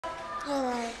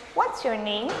Hello. What's your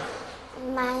name?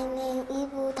 My name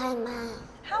is Thanh Hà.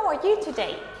 How are you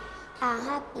today? I'm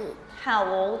happy. How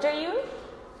old are you?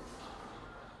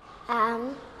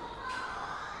 I'm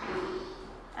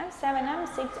 7, I'm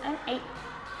 6, I'm 8.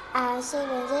 7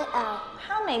 years old.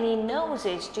 How many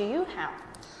noses do you have?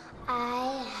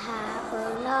 I have a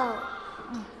nose.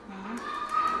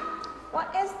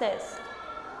 What is this?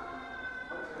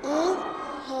 It's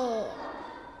hair.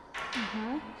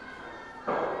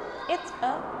 It's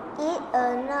a... It's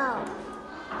a nose.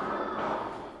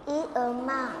 It's a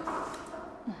mouth.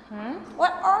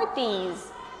 What are these?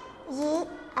 These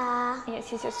are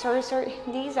Yes, sorry.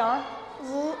 These are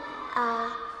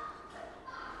eyes.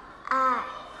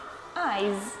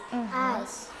 eyes.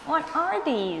 Eyes. What are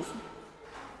these?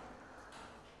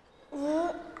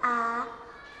 These are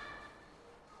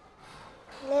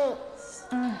legs.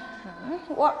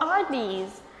 What are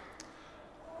these?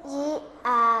 These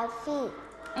are feet.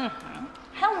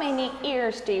 How many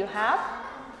ears do you have?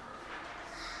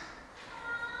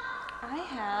 I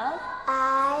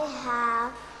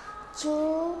have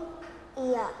 2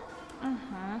 ears.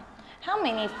 How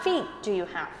many feet do you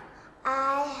have?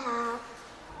 I have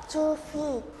 2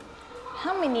 feet.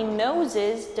 How many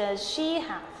noses does she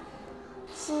have?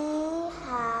 She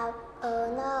have a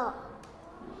nose.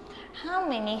 How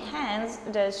many hands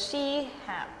does she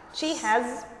have? She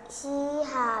has. She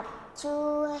have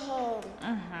 2 hands.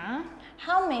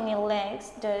 How many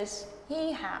legs does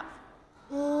he have?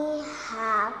 He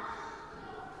have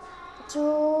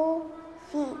 2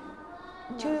 feet.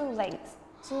 2 legs.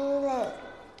 2 legs.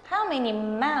 How many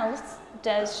mouths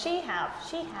does she have?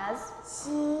 She has.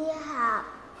 She have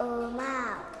a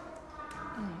mouth.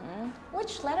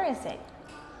 Which letter is it?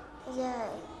 J.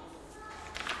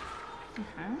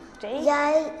 J. J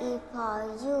is for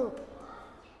you.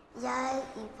 J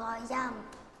is for yum.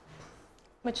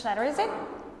 Which letter is it?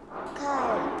 K.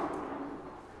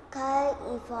 K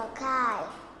is for kite.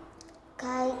 K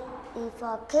is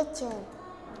for kitchen.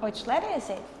 Which letter is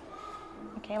it?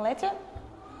 Okay, letter.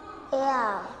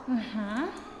 L.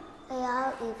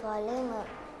 L is for lemon.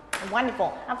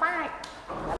 Wonderful. High five.